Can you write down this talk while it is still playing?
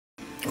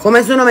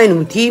Come sono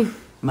venuti?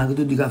 Ma che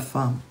tu di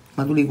caffè?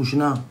 Ma tu li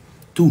cucina?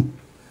 Tu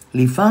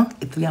li fa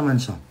e te li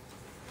mangi.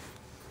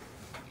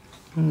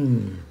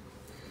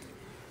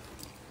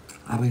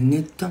 La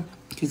pennetta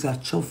che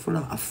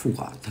carciofola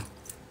affogata.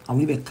 A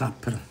olive e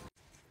cappero.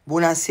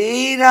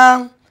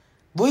 Buonasera.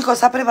 Voi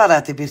cosa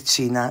preparate per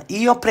cena?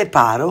 Io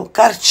preparo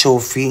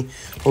carciofi.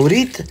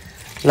 Vedete?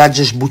 L'ho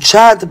già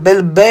sbucciato,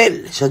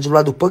 bel. Ci ho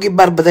aggiunto un po' di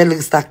barbatelle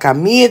che sta a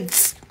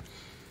mezzo.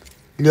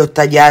 Li ho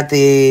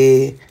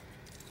tagliati,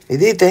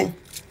 vedete?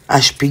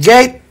 A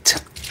spighetti.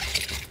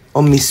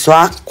 Ho messo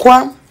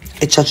acqua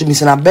e ci ho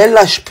messo una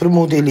bella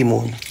spremuta di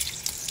limone.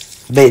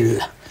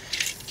 Bella.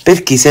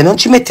 Perché se non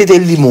ci mettete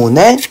il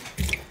limone,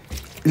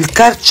 il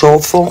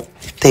carciofo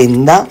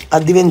tende a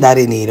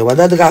diventare nero.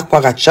 Guardate che acqua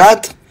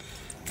cacciata.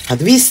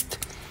 Avete visto?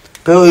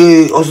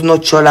 Poi ho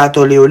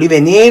snocciolato le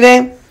olive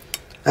nere.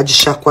 Ho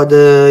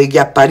sciacquato i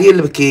chiapparilli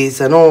perché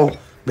sennò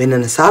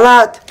vengono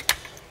salate.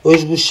 Ho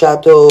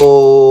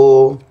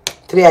sgusciato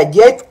 3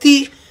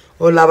 aglietti.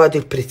 Ho lavato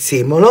il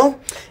prezzemolo.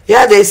 E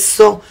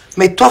adesso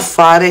metto a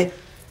fare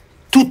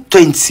tutto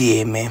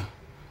insieme.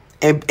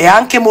 È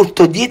anche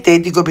molto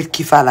dietetico per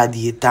chi fa la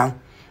dieta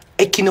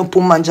e chi non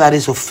può mangiare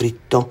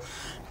soffritto.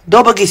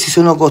 Dopo che si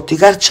sono cotti i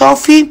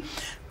carciofi,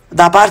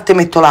 da parte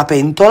metto la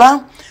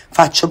pentola,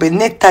 faccio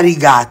pennetta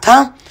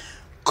rigata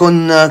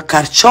con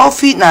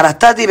carciofi, una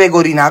rattata di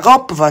pecorina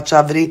coppa, faccio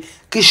aprire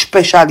che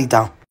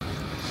specialità.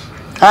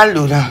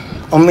 Allora,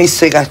 ho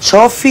messo i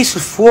carciofi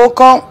sul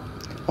fuoco,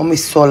 ho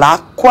messo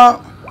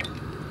l'acqua,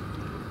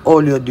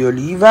 olio di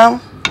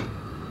oliva,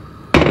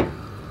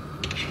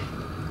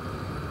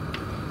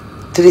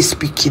 3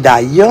 spicchi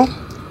d'aglio,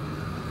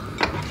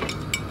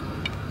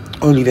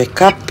 olive e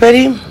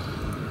capperi,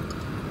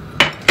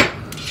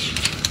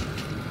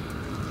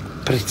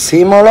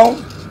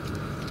 prezzemolo,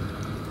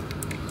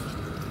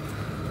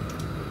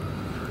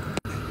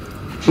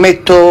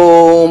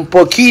 metto un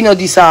pochino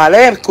di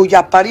sale perché gli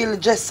apparilli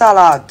già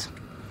salati,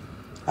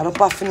 la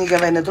roba a finire che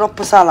viene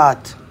troppo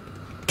salata.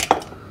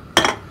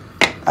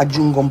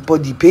 Aggiungo un po'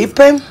 di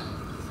pepe,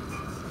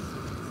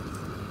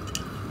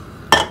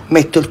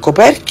 metto il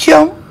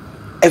coperchio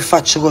e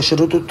faccio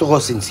cuocere tutto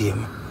così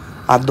insieme.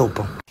 A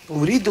dopo.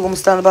 Vedete come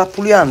stanno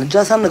pappuliando?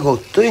 Già stanno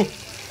cotti,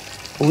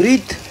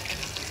 vedete?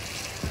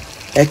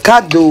 È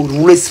caldo,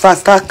 volessi far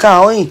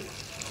staccare,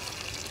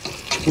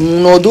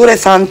 un odore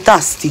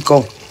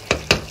fantastico.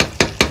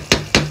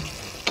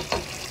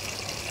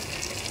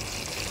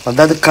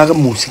 Guardate qua che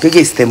musica,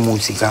 questa è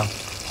musica.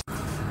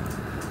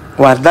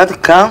 Guardate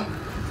qua,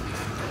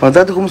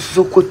 guardate come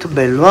sono cotto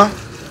bello,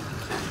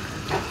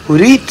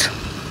 vedete?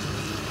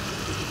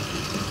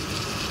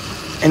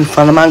 E non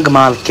fanno manco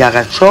male, che la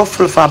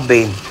carciofola fa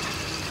bene.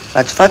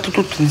 L'ho fatto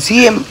tutto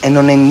insieme e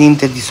non è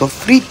niente di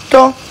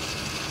soffritto.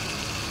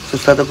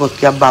 Sono state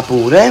cotte a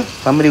vapore.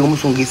 Fammi vedere come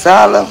sono i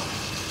sale.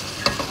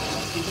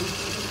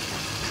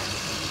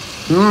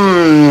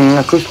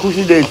 Che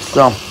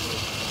scusidezza.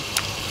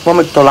 Ora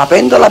metto la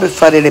pentola per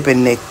fare le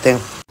pennette.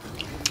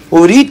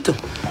 Vedete?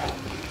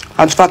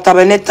 Ho fatto la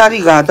pennetta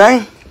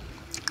rigata,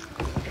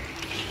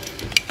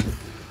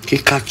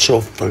 Che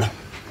carciofola.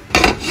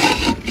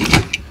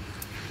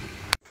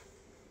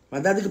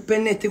 Guardate che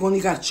pennette con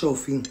i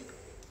carciofi.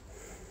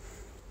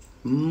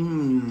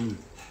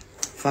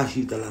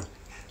 Facitela.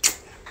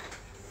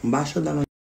 Un bacio da noi.